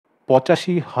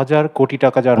85,000 কোটি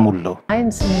টাকা যার মূল্য।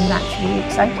 Science is actually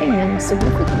exciting and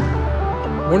significant.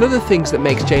 One of the things that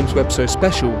makes James Webb so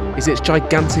special is its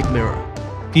gigantic mirror.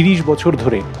 30 বছর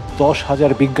ধরে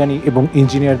 10,000 বিজ্ঞানী এবং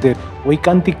ইঞ্জিনিয়ারদের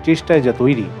ঐকান্তিক চেষ্টায় যা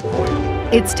তৈরি।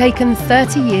 It's taken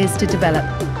 30 years to develop,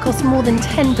 cost more than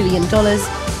 $10 billion,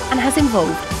 and has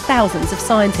involved thousands of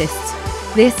scientists.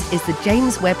 This is the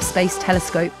James Webb Space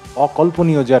Telescope.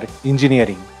 অকল্পনীয় যার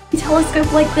engineering.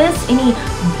 Telescope like this, any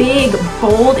big,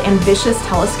 bold, ambitious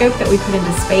telescope that we put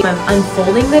into space,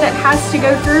 unfolding that it has to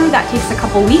go through, that takes a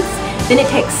couple weeks. Then it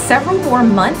takes several more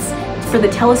months for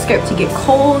the telescope to get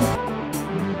cold.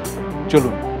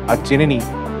 চলুন আর জেনে নিই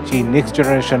সেই next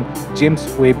generation James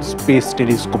Webb space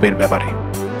টেলিস্কোপের ব্যাপারে।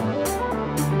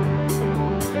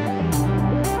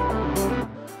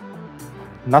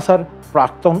 নাসার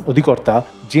প্রাক্তন অধিকর্তা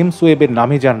James ওয়েবের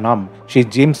নামে যার নাম, সেই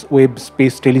জেমস ওয়েব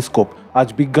স্পেস টেলিস্কোপ আজ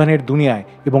বিজ্ঞানের দুনিয়ায়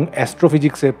এবং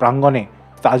অ্যাস্ট্রোফিজিক্সের প্রাঙ্গণে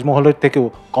তাজমহলের থেকেও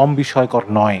কম বিস্ময়কর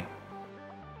নয়।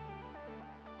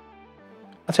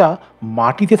 আচ্ছা,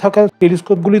 মাটিতে থাকা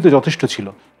টেলিস্কোপগুলি তো যথেষ্ট ছিল,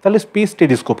 তাহলে স্পেস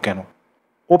টেলিস্কোপ কেন?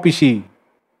 ও পিসি,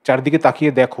 চারদিকে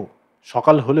তাকিয়ে দেখো,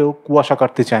 সকাল হলেও কুয়াশা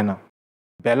কাটতে চায় না,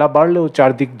 বেলা বাড়লেও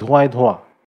চারদিক ধোঁয়ায় ধোঁয়া।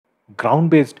 গ্রাউন্ড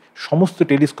বেসড সমস্ত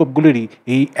টেলিস্কোপগুলিরই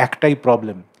এই একটাই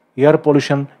প্রবলেম, এয়ার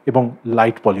পলিউশন এবং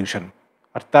লাইট পলিউশন।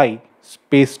 আর তাই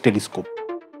স্পেস টেলিস্কোপ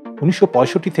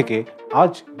 1965 থেকে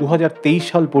আজ 2023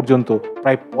 সাল পর্যন্ত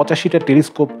প্রায় 85টা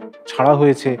টেলিস্কোপ ছাড়া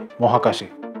হয়েছে মহাকাশে।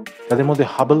 তাদের মধ্যে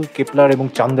হাবল, কেপলার এবং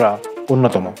চান্দ্রা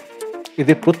অন্যতম।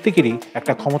 এদের প্রত্যেকেরই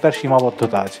একটা ক্ষমতার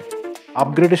সীমাবদ্ধতা আছে।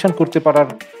 আপগ্রেডেশন করতে পারার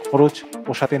খরচ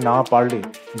পোষাতে না পারলে,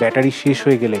 ব্যাটারি শেষ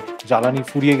হয়ে গেলে, জ্বালানি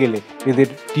ফুরিয়ে গেলে এদের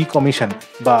ডিকমিশন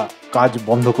বা কাজ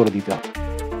বন্ধ করে দিতে হয়।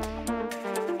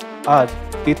 আজ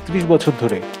 33 বছর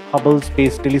ধরে হাবল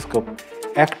স্পেস টেলিস্কোপ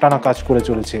একটানা কাজ করে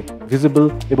চলেছে ভিজিবল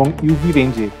এবং ইউভি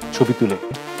রেঞ্জে ছবি তুলে।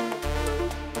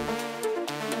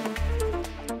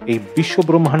 এই বিশ্ব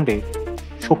ব্রহ্মাণ্ডে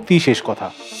শক্তি শেষ কথা,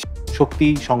 শক্তি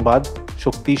সংবাদ,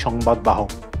 শক্তি সংবাদ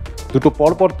বাহক। দুটো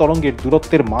পরপর তরঙ্গের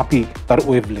দূরত্বের মাপই তার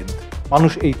ওয়েভলেন্থ।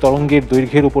 মানুষ এই তরঙ্গের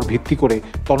দৈর্ঘ্যের উপর ভিত্তি করে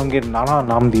তরঙ্গের নানা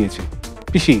নাম দিয়েছে।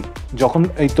 পিসি, যখন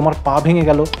এই তোমার পা ভেঙে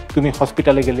গেল, তুমি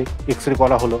হসপিটালে গেলে, এক্স রে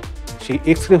করা হলো, সেই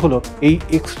এক্স রে হলো এই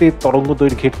এক্স রে তরঙ্গ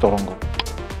দৈর্ঘ্যের তরঙ্গ।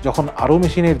 যখন আরও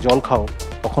মেশিনের জল খাও,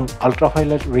 তখন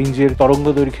আলট্রাভায়োলেট রেঞ্জের তরঙ্গ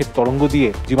দৈর্ঘ্যের তরঙ্গ দিয়ে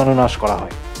জীবাণু নাশ করা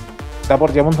হয়। তারপর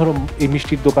যেমন ধরো, এই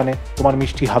মিষ্টির দোকানে তোমার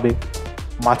মিষ্টি হবে,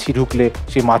 মাছি ঢুকলে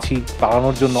সেই মাছি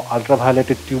তাড়ানোর জন্য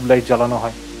আলট্রাভায়োলেটের টিউবলাইট জ্বালানো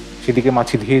হয়, সেদিকে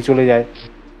মাছি ধেয়ে চলে যায়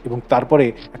এবং তারপরে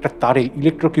একটা তারে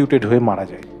ইলেকট্রোকিউটেড হয়ে মারা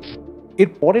যায়। এর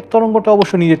পরের তরঙ্গটা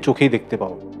অবশ্য নিজের চোখেই দেখতে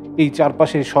পাও। এই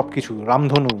চারপাশে সব কিছু,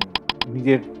 রামধনু,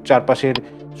 নিজের চারপাশের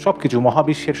সব কিছু,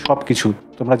 মহাবিশ্বের সব কিছু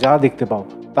তোমরা যা দেখতে পাও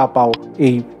তা পাও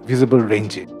এই ভিজিবল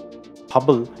রেঞ্জে।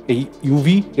 হাবল এই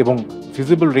ইউভি এবং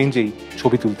ভিজিবল রেঞ্জেই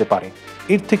ছবি তুলতে পারে।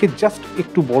 এর থেকে জাস্ট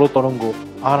একটু বড় তরঙ্গ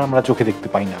আর আমরা চোখে দেখতে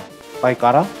পাই না। পায়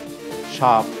কারা?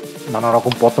 সাপ, নানা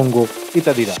রকম পতঙ্গ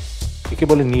ইত্যাদিরা। একে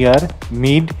বলে নিয়ার,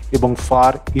 মিড এবং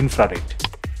ফার ইনফ্রারেড।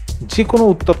 যে কোনো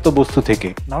উত্তপ্ত বস্তু থেকে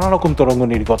নানা রকম তরঙ্গ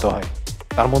নির্গত হয়,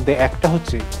 তার মধ্যে একটা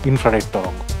হচ্ছে ইনফ্রারেড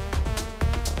তরঙ্গ।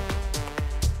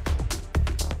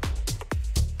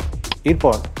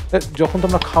 এরপর যখন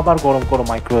তোমরা খাবার গরম করো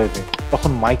মাইক্রোওয়েভে,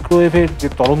 তখন মাইক্রোওয়েভের যে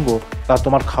তরঙ্গ তা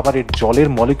তোমার খাবারের জলের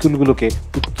মলিকিউলগুলোকে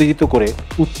উত্তেজিত করে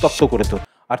উত্তপ্ত করে তোলে,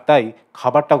 আর তাই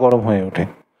খাবারটা গরম হয়ে ওঠে।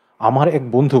 আমার এক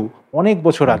বন্ধু অনেক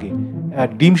বছর আগে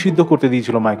ডিম সিদ্ধ করতে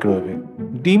দিয়েছিল মাইক্রোওয়েভে।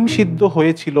 ডিম সিদ্ধ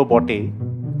হয়েছিল বটে,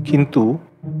 কিন্তু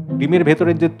ডিমের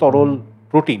ভেতরের যে তরল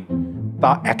প্রোটিন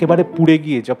তা একেবারে পুড়ে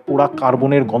গিয়ে যা পোড়া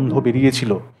কার্বনের গন্ধ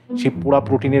বেরিয়েছিল, সেই পোড়া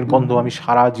প্রোটিনের গন্ধ আমি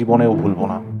সারা জীবনেও ভুলব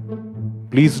না।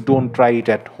 Please don't try it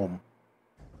at home.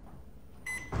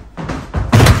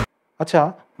 আচ্ছা,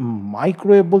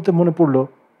 মাইক্রোওয়েভ বলতে মনে পড়লো,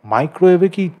 মাইক্রোওয়েভে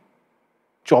কি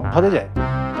চপ ভাজা যায়?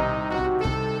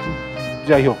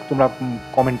 যাই হোক, তোমরা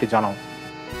কমেন্টে জানাও।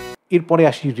 এরপরে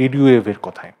আসি রেডিও ওয়েভের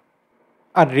কথায়।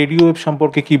 আর রেডিও ওয়েভ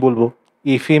সম্পর্কে কি বলবো?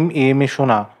 FM AM এ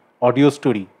শোনা অডিও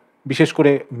স্টোরি, বিশেষ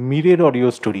করে মিরের অডিও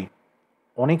স্টোরি,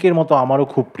 অনেকের মতো আমারও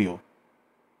খুব প্রিয়।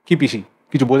 কি পিসি,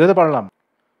 কিছু বোঝাতে পারলাম?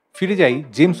 ফিরে যাই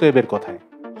জেমস ওয়েবের কথায়।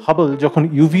 হাবল যখন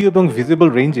ইউভি এবং ভিজিবল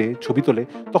রেঞ্জে ছবি তোলে,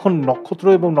 তখন নক্ষত্র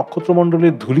এবং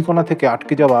নক্ষত্রমণ্ডলের ধূলিকণা থেকে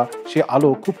আটকে যাওয়া সে আলো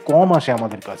খুব কম আসে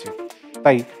আমাদের কাছে।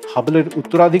 তাই হাবলের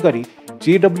উত্তরাধিকারী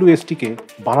JWST-কে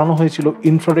বানানো হয়েছিল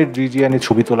ইনফ্রারেড রিজিয়ানে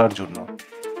ছবি তোলার জন্য।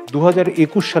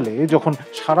 2021 সালে যখন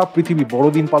সারা পৃথিবী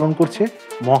বড়দিন পালন করছে,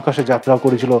 মহাকাশে যাত্রা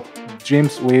করেছিল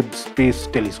James Webb space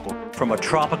telescope. From a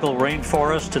tropical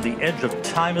rainforest to the edge of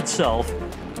time itself,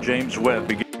 James Webb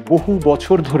began. বহু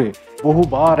বছর ধরে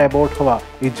বহুবার অ্যাবর্ট হওয়া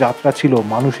এই যাত্রা ছিল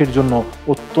মানুষের জন্য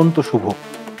অত্যন্ত শুভ।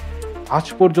 আজ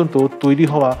পর্যন্ত তৈরি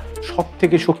হওয়া সব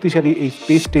থেকে শক্তিশালী এই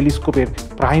স্পেস টেলিস্কোপের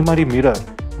প্রাইমারি মিরর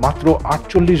মাত্র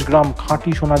 48 গ্রাম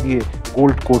খাঁটি সোনা দিয়ে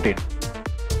গোল্ড কোটেড।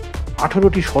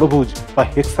 18টি ষড়ভুজ বা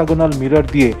হেক্সাগোনাল মিরর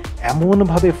দিয়ে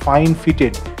এমনভাবে ফাইন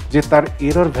ফিটেড যে তার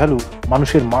এরর ভ্যালু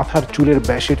মানুষের মাথার চুলের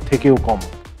ব্যাসের থেকেও কম।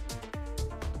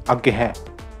 আজ্ঞে হ্যাঁ,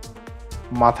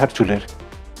 মাথার চুলের।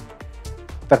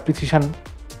 তার প্রিসিশন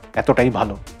এতটাই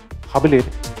ভালো, হাবেলের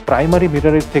প্রাইমারি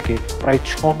মিররের থেকে প্রায়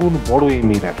 6 গুণ বড় এই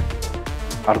মিরর।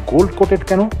 আর গোল্ড কোটেড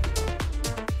কেন?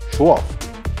 Show off.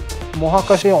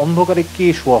 মহাকাশে অন্ধকারে কে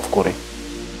শো অফ করে?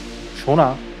 সোনা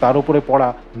তার উপরে পড়া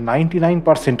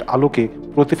 99% আলোকে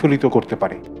প্রতিফলিত করতে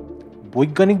পারে।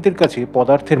 বৈজ্ঞানিকদের কাছে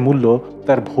পদার্থের মূল্য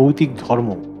তার ভৌতিক ধর্ম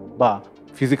বা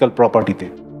ফিজিক্যাল প্রপার্টিতে,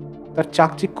 তার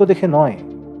চাকচিক্য দেখে নয়।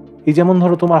 এই যেমন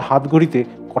ধরো, তোমার হাত ঘড়িতে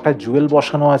কটা জুয়েল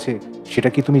বসানো আছে সেটা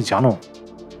কি তুমি জানো?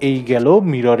 এই গেল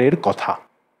মিররের কথা।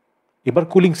 এবার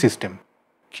কুলিং সিস্টেম,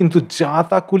 কিন্তু যা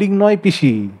তা কুলিং নয়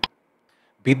পিসি।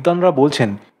 বিদ্বানরা বলছেন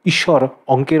ঈশ্বর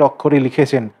অঙ্কের অক্ষরে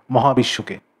লিখেছেন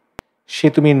মহাবিশ্বকে। সে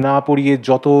তুমি না পড়িয়ে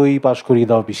যতই পাশ করিয়ে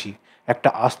দাও পিসি, একটা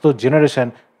আস্ত জেনারেশন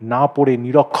না পড়ে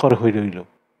নিরক্ষর হয়ে রইল।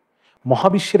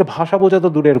 মহাবিশ্বের ভাষা বোঝা তো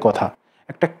দূরের কথা,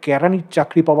 একটা কেরানির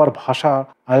চাকরি পাওয়ার ভাষা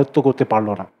আয়ত্ত করতে পারল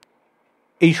না।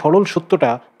 এই সরল সত্যটা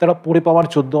তারা পড়ে পাওয়ার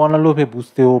 14 আনা লোভে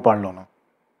বুঝতেও পারল না।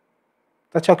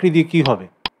 তা চাকরি দিয়ে কি হবে?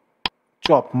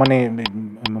 চপ মানে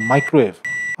মাইক্রোওয়েভ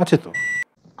আছে তো।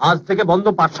 আজ থেকে বন্ধ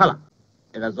পাঠশালা।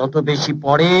 এরা যত বেশি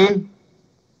পড়ে,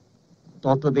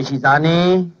 তত বেশি জানে,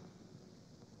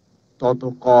 তত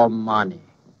কম মানে।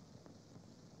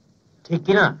 ঠিক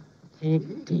কিনা? ঠিক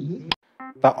ঠিক।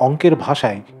 তা অঙ্কের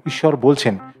ভাষায় ঈশ্বর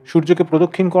বলছেন সূর্যকে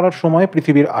প্রদক্ষিণ করার সময়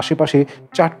পৃথিবীর আশেপাশে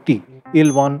 4টি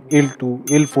L1, L2,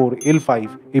 L4, L5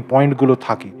 এই পয়েন্টগুলো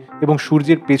থাকে, এবং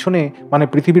সূর্যের পেছনে মানে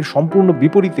পৃথিবীর সম্পূর্ণ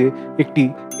বিপরীতে একটি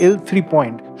L3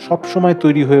 পয়েন্ট সবসময়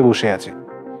তৈরি হয়ে বসে আছে।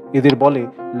 এদের বলে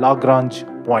लाग्रांज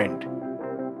পয়েন্ট।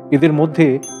 এদের মধ্যে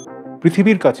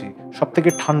পৃথিবীর কাছে সবথেকে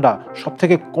ঠান্ডা,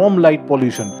 সবথেকে কম লাইট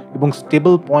পলিউশন এবং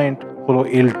স্টেবল পয়েন্ট হলো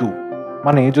L2।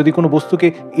 মানে যদি কোনো বস্তুকে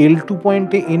L2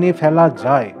 পয়েন্টে এনে ফেলা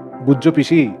যায়, বুঝছো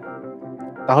পিসি,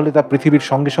 তাহলে তা পৃথিবীর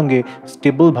সঙ্গে সঙ্গে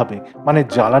স্টেবলভাবে মানে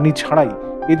জ্বালানি ছাড়াই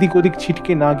এদিক ওদিক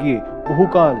ছিটকে না গিয়ে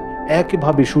বহুকাল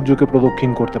একভাবে সূর্যকে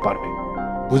প্রদক্ষিণ করতে পারবে।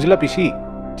 বুঝলা পিসি?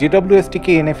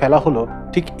 JWSTকে এনে ফেলা হলো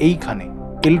ঠিক এইখানে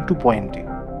L2 পয়েন্টে,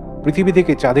 পৃথিবী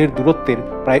থেকে চাঁদের দূরত্বের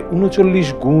প্রায় 39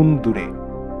 গুণ দূরে।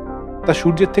 তা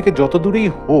সূর্যের থেকে যত দূরেই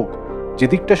হোক,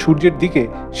 যেদিকটা সূর্যের দিকে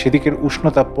সেদিকের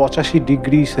উষ্ণতা 85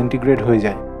 ডিগ্রি সেন্টিগ্রেড হয়ে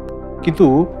যায়। কিন্তু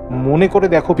মনে করে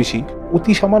দেখো পিসি,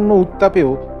 অতি সামান্য উত্তাপেও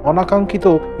অনাকাঙ্ক্ষিত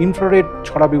ইনফ্রারেড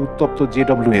ছড়াবে উত্তপ্ত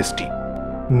JWST।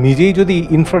 নিজেই যদি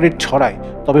ইনফ্রারেড ছড়ায়,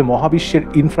 তবে মহাবিশ্বের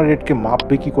ইনফ্রারেডকে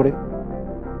মাপবে কি করে?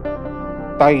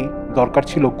 তাই দরকার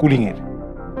ছিল কুলিংয়ের,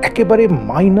 একেবারে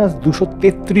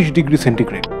 -233 ডিগ্রি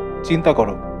সেন্টিগ্রেড। চিন্তা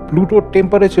করো, প্লুটোর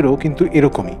টেম্পারেচারও কিন্তু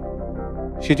এরকমই।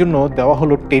 সেজন্য দেওয়া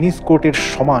হলো টেনিস কোর্টের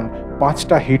সমান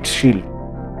 5টা হিট শিল্ড,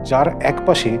 যার এক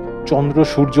পাশে চন্দ্র,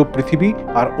 সূর্য, পৃথিবী,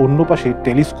 আর অন্য পাশে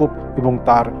টেলিস্কোপ এবং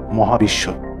তার মহাবিশ্ব।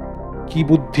 কি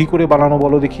বুদ্ধি করে বানানো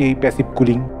বলো দেখি এই প্যাসিভ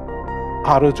কুলিং।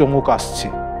 আরও চমক আসছে,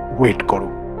 ওয়েট করো।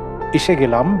 এসে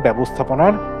গেলাম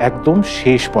ব্যবস্থাপনার একদম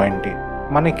শেষ পয়েন্টে,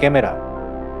 মানে ক্যামেরা।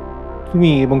 তুমি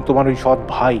এবং তোমার ওই সৎ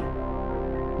ভাই,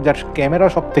 যার ক্যামেরা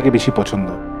সব থেকে বেশি পছন্দ,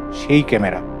 সেই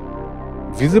ক্যামেরা।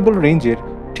 ভিজিবল রেঞ্জের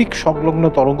ঠিক সংলগ্ন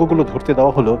তরঙ্গগুলো ধরতে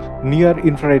দেওয়া হলো নিয়ার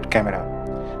ইনফ্রারেড ক্যামেরা।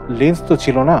 লেন্স তো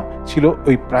ছিল না, ছিল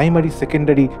ওই প্রাইমারি,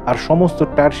 সেকেন্ডারি আর সমস্ত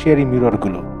টারশিয়ারি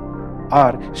মিররগুলো।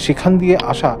 আর সেখান দিয়ে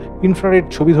আসা ইনফ্রারেড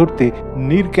ছবি ধরতে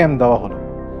নিরক্যাম দেওয়া হলো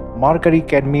মার্কারি,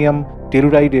 ক্যাডমিয়াম,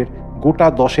 টেলুরাইডের গোটা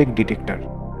 10 ডিটেক্টর।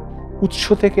 উৎস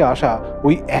থেকে আসা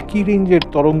ওই একই রেঞ্জের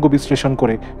তরঙ্গ বিশ্লেষণ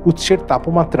করে উৎসের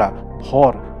তাপমাত্রা,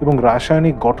 ভর এবং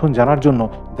রাসায়নিক গঠন জানার জন্য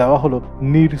দেওয়া হলো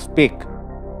নিরস্পেক।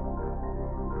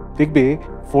 দেখবে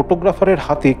ফটোগ্রাফারের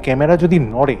হাতে ক্যামেরা যদি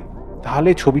নড়ে, তাহলে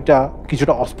ছবিটা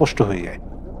কিছুটা অস্পষ্ট হয়ে যায়।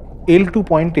 L2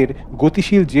 পয়েন্টের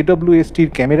গতিশীল JWSTর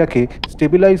ক্যামেরাকে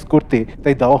স্টেবিলাইজ করতে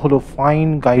তাই দেওয়া হলো ফাইন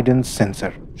গাইডেন্স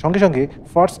সেন্সর। সঙ্গে সঙ্গে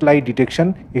first light detection,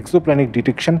 exoplanet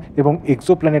detection এবং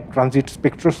এক্সোপ্ল্যানেট ট্রানজিট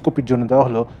স্পেকট্রোস্কোপির জন্য দেওয়া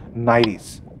হলো নাইরিস।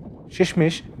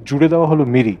 শেষমেশ জুড়ে দেওয়া হলো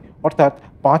মেরি, অর্থাৎ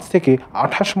 5 থেকে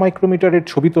 28 মাইক্রোমিটারের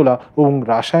ছবি তোলা এবং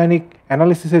রাসায়নিক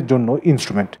অ্যানালিসিসের জন্য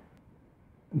ইনস্ট্রুমেন্ট।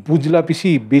 বুঝলা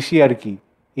পিসি, বেশি আর কি।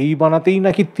 এই বানাতেই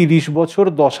নাকি 30 বছর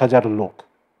 10,000 লোক।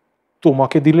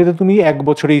 তোমাকে দিলে তো তুমি 1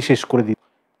 বছরেই শেষ করে দিই।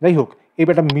 যাই হোক, এই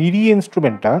বেটা মিরি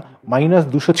ইনস্ট্রুমেন্টটা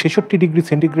 -266 ডিগ্রি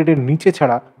সেন্টিগ্রেডের নিচে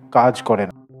ছাড়া কাজ করে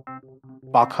না।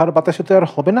 পাখার বাতাসে তো আর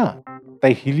হবে না,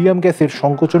 তাই হিলিয়াম গ্যাসের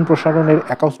সংকোচন প্রসারণের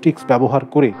অ্যাকাউস্টিক্স ব্যবহার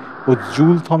করে ও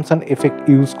জুল থমসন এফেক্ট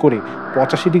ইউজ করে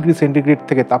 85 ডিগ্রি সেন্টিগ্রেড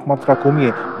থেকে তাপমাত্রা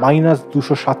কমিয়ে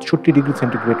 -267 ডিগ্রি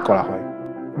সেন্টিগ্রেড করা হয়।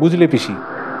 বুঝলে পিসি,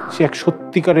 সে এক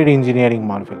সত্যিকারের ইঞ্জিনিয়ারিং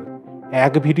মার্ভেল।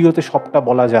 এক ভিডিওতে সবটা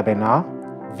বলা যাবে না,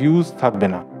 ভিউজ থাকবে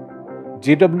না।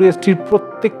 JWSTর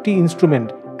প্রত্যেকটি ইনস্ট্রুমেন্ট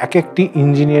এক একটি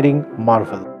ইঞ্জিনিয়ারিং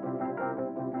মার্ভেল।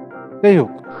 যাই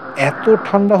হোক, এত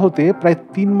ঠান্ডা হতে প্রায়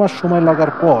 3 মাস সময়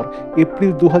লাগার পর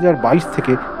এপ্রিল 2022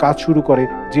 থেকে কাজ শুরু করে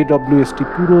JWST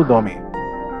পুরো দমে।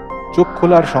 চোখ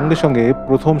খোলার সঙ্গে সঙ্গে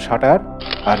প্রথম শাটার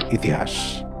আর ইতিহাস।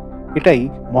 এটাই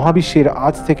মহাবিশ্বের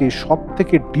আজ থেকে সব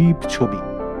থেকে ডিপ ছবি।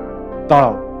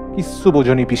 দাঁড়াও, কিচ্ছু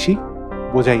বোঝনি পিসি,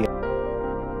 বোঝাই।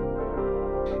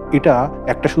 এটা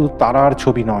একটা শুধু তারার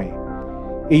ছবি নয়,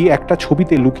 এই একটা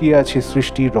ছবিতে লুকিয়ে আছে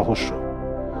সৃষ্টির রহস্য।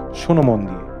 শোনো মন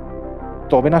দিয়ে,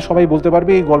 তবে না সবাই বলতে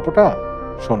পারবে এই গল্পটা।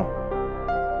 শোনো,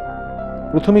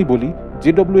 প্রথমেই বলি,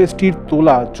 JWSTর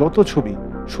তোলা যত ছবি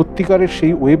সত্যিকারের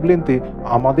সেই ওয়েভলেন্থে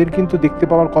আমাদের কিন্তু দেখতে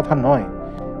পাওয়ার কথা নয়।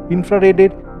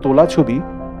 ইনফ্রারেডের তোলা ছবি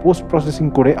পোস্ট প্রসেসিং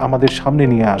করে আমাদের সামনে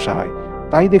নিয়ে আসা হয়,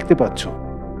 তাই দেখতে পাচ্ছ।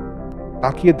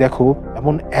 তাকিয়ে দেখো,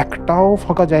 এমন একটাও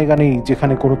ফাঁকা জায়গা নেই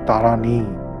যেখানে কোনো তারা নেই।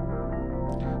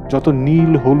 যত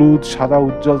নীল, হলুদ, সাদা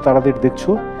উজ্জ্বল তারাদের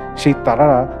দেখছো, সেই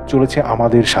তারারা চলেছে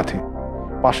আমাদের সাথে,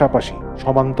 পাশাপাশি,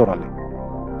 সমান্তরালে।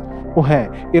 ও হ্যাঁ,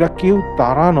 এরা কেউ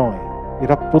তারা নয়,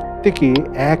 এরা প্রত্যেকে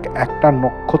একটা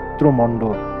নক্ষত্র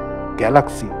মণ্ডল,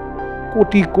 গ্যালাক্সি,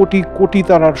 কোটি কোটি কোটি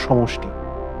তারার সমষ্টি।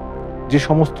 যে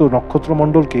সমস্ত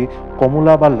নক্ষত্রমণ্ডলকে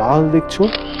কমলা বা লাল দেখছো,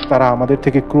 তারা আমাদের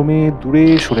থেকে ক্রমে দূরে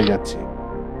সরে যাচ্ছে।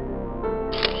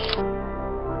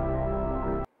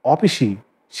 অপিসি,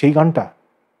 সেই গানটা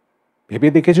ভেবে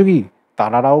দেখেছো কি?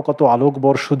 তারারাও কত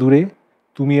আলোকবর্ষ দূরে,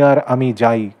 তুমি আর আমি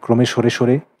যাই ক্রমে সরে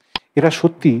সরে। এরা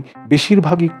সত্যি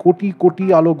বেশিরভাগই কোটি কোটি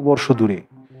আলোকবর্ষ দূরে।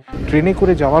 ট্রেনে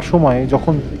করে যাওয়ার সময়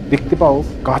যখন দেখতে পাও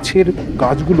গাছের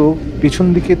গাছগুলো পেছন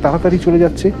দিকে তাড়াতাড়ি চলে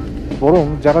যাচ্ছে, বরং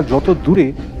যারা যত দূরে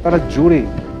তারা জোরে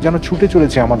যেন ছুটে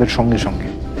চলেছে আমাদের সঙ্গে সঙ্গে।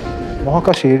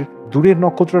 মহাকাশের দূরের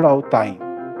নক্ষত্ররাও তাই।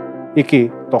 একে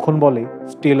তখন বলে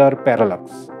স্টেলার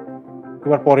প্যারালাক্স।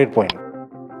 এবার পরের পয়েন্ট,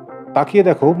 তাকিয়ে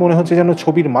দেখো, মনে হচ্ছে যেন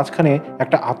ছবির মাঝখানে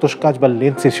একটা আতশকাচ বা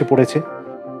লেন্স এসে পড়েছে।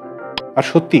 আর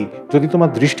সত্যি, যদি তোমার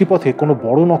দৃষ্টিপথে কোনো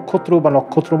বড় নক্ষত্র বা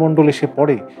নক্ষত্রমণ্ডল এসে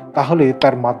পড়ে, তাহলে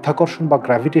তার মাধ্যাকর্ষণ বা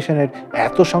গ্র্যাভিটেশনের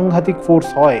এত সাংঘাতিক ফোর্স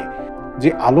হয় যে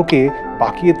আলোকে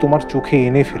বাঁকিয়ে তোমার চোখে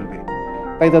এনে ফেলবে।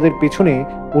 তাই তাদের পেছনে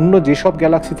অন্য যেসব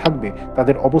গ্যালাক্সি থাকবে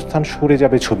তাদের অবস্থান সরে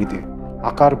যাবে ছবিতে,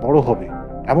 আকার বড় হবে,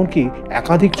 এমনকি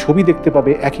একাধিক ছবি দেখতে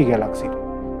পাবে একই গ্যালাক্সির।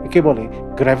 একে বলে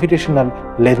গ্র্যাভিটেশনাল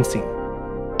লেন্সিং।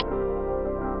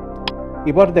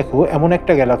 এবার দেখো এমন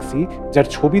একটা গ্যালাক্সি যার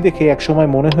ছবি দেখে একসময়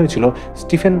মনে হয়েছিল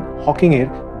স্টিফেন হকিং এর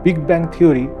বিগ ব্যাং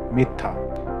থিওরি মিথ্যা।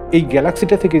 এই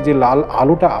গ্যালাক্সিটা থেকে যে লাল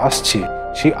আলোটা আসছে,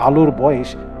 সেই আলোর বয়স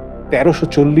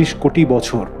 1340 কোটি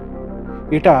বছর।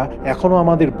 এটা এখনো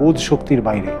আমাদের বোধ শক্তির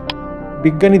বাইরে।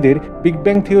 বিজ্ঞানীদের বিগ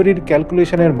ব্যাং থিওরির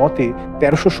ক্যালকুলেশনের মতে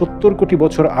 1370 কোটি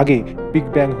বছর আগে বিগ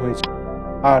ব্যাং হয়েছে,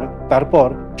 আর তারপর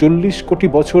 40 কোটি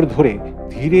বছর ধরে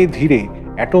ধীরে ধীরে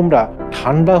অ্যাটমরা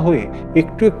ঠান্ডা হয়ে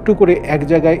একটু একটু করে এক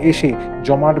জায়গায় এসে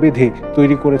জমাট বেঁধে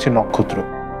তৈরি করেছে নক্ষত্র।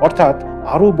 অর্থাৎ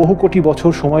আরও বহু কোটি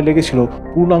বছর সময় লেগেছিল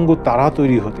পূর্ণাঙ্গ তারা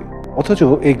তৈরি হতে। অথচ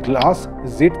এই গ্লাস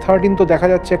Z13 তো দেখা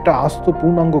যাচ্ছে একটা আস্ত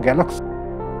পূর্ণাঙ্গ গ্যালাক্সি।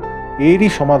 এরই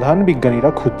সমাধান বিজ্ঞানীরা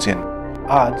খুঁজছেন।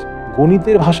 আজ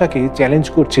গণিতের ভাষাকে চ্যালেঞ্জ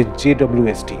করছে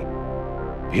JWST।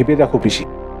 ভেবে দেখো পিসি।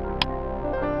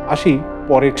 আসি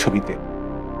পরের ছবিতে।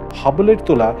 হাবলের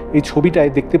তোলা এই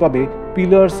ছবিটায় দেখতে পাবে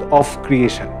পিলার্স অফ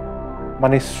ক্রিয়েশন,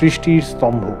 মানে সৃষ্টির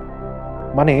স্তম্ভ।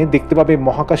 মানে দেখতে পাবে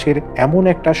মহাকাশের এমন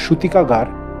একটা সূতিকাগার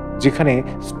যেখানে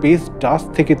স্পেস ডাস্ট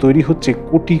থেকে তৈরি হচ্ছে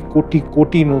কোটি কোটি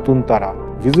কোটি নতুন তারা।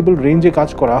 ভিজিবল রেঞ্জে কাজ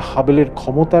করা হাবলের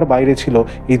ক্ষমতার বাইরে ছিল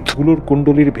এই ধুলোর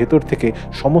কুণ্ডলীর ভেতর থেকে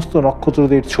সমস্ত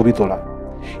নক্ষত্রদের ছবি তোলা।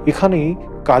 এখানেই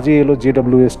কাজে এলো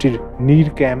JWSTর নির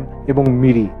ক্যাম এবং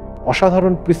মিরি।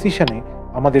 অসাধারণ প্রিসিশনে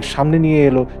আমাদের সামনে নিয়ে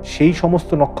এলো সেই সমস্ত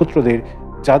নক্ষত্রদের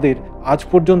যাদের আজ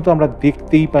পর্যন্ত আমরা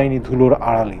দেখতেই পাইনি ধুলোর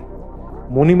আড়ালে।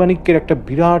 মণিমাণিক্যের একটা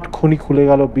বিরাট খনি খুলে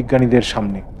গেল বিজ্ঞানীদের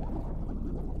সামনে।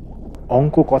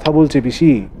 অঙ্ক কথা বলছে বেশি।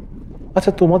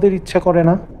 আচ্ছা, তোমাদের ইচ্ছা করে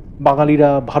না বাঙালিরা,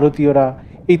 ভারতীয়রা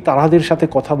এই তারাদের সাথে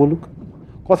কথা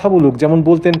বলুক, যেমন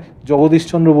বলতেন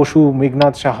জগদীশচন্দ্র বসু,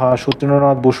 মেঘনাদ সাহা,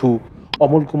 সত্যেন্দ্রনাথ বসু,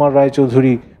 অমল কুমার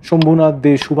রায়চৌধুরী, শম্ভুনাথ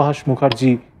দে, সুভাষ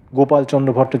মুখার্জি,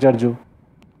 গোপালচন্দ্র ভট্টাচার্য?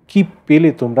 কি পেলে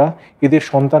তোমরা এদের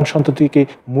সন্তান সন্ততিকে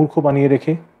মূর্খ বানিয়ে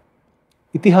রেখে?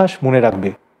 ইতিহাস মনে রাখবে,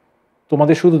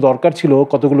 তোমাদের শুধু দরকার ছিল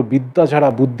কতগুলো বিদ্যা ছাড়া,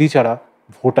 বুদ্ধি ছাড়া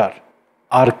ভোটার,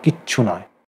 আর কিচ্ছু নয়।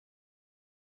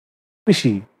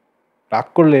 পিসি রাগ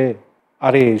করলে?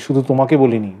 আরে শুধু তোমাকে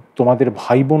বলিনি, তোমাদের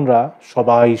ভাই বোনরা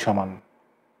সবাই সমান।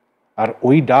 আর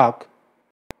ওই ডাক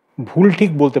ভুল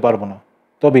ঠিক বলতে পারবো না,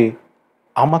 তবে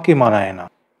আমাকে মানায় না।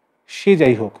 সে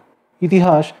যাই হোক,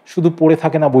 ইতিহাস শুধু পড়ে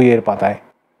থাকে না বইয়ের পাতায়,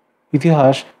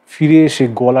 ইতিহাস ফিরে এসে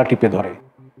গলা টিপে ধরে।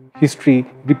 History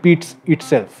repeats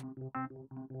itself.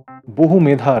 বহু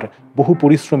মেধার, বহু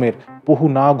পরিশ্রমের, বহু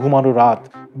না ঘুমানো রাত,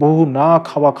 বহু না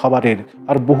খাওয়া খাবারের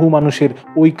আর বহু মানুষের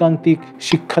ঐকান্তিক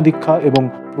শিক্ষা দীক্ষা এবং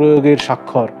প্রয়োগের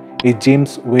স্বাক্ষর এই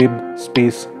James Webb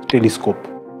space telescope.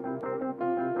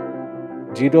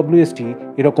 JWST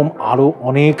এরকম আরও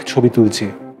অনেক ছবি তুলছে,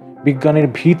 বিজ্ঞানের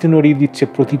ভিত নড়িয়ে দিচ্ছে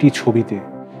প্রতিটি ছবিতে,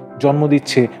 জন্ম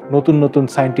দিচ্ছে নতুন নতুন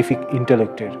সায়েন্টিফিক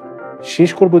ইন্টেলেক্টের। শেষ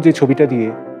করব যে ছবিটা দিয়ে,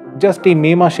 জাস্ট এই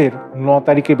মে মাসের 9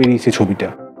 তারিখে বেরিয়েছে ছবিটা।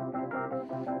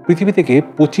 পৃথিবী থেকে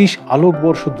 25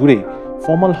 আলোকবর্ষ দূরে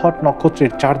ফর্মাল হট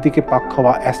নক্ষত্রের চারদিকে পাক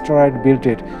খাওয়া অ্যাস্টেরয়েড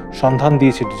বেল্টের সন্ধান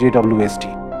দিয়েছে JWST।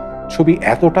 ছবি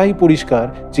এতটাই পরিষ্কার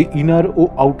যে ইনার ও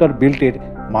আউটার বেল্টের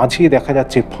মাঝে দেখা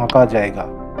যাচ্ছে ফাঁকা জায়গা।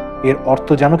 এর অর্থ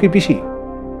জানো কি পিসি?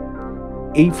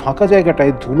 এই ফাঁকা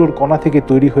জায়গাটায় ধুলোর কণা থেকে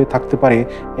তৈরি হয়ে থাকতে পারে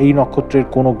এই নক্ষত্রের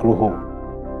কোনো গ্রহ।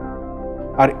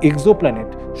 আর এক্সোপ্ল্যানেট,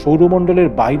 সৌরমণ্ডলের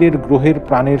বাইরের গ্রহের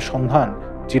প্রাণের সন্ধান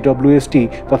JWST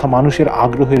তথা মানুষের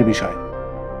আগ্রহের বিষয়।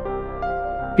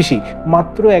 পিসি,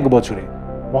 মাত্র 1 বছরে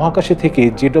মহাকাশে থেকে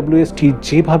JWST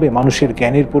যেভাবে মানুষের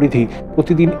জ্ঞানের পরিধি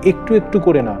প্রতিদিন একটু একটু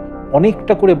করে না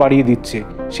অনেকটা করে বাড়িয়ে দিচ্ছে,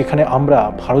 সেখানে আমরা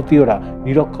ভারতীয়রা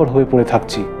নিরক্ষর হয়ে পড়ে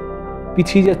থাকছি,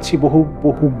 পিছিয়ে যাচ্ছি বহু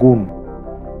বহু গুণ।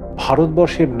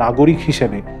 ভারতবর্ষের নাগরিক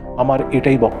হিসেবে আমার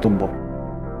এটাই বক্তব্য,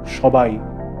 সবাই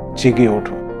জেগে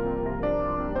ওঠো।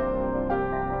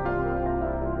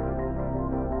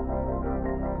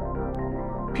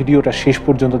 ভিডিওটা শেষ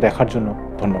পর্যন্ত দেখার জন্য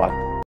ধন্যবাদ।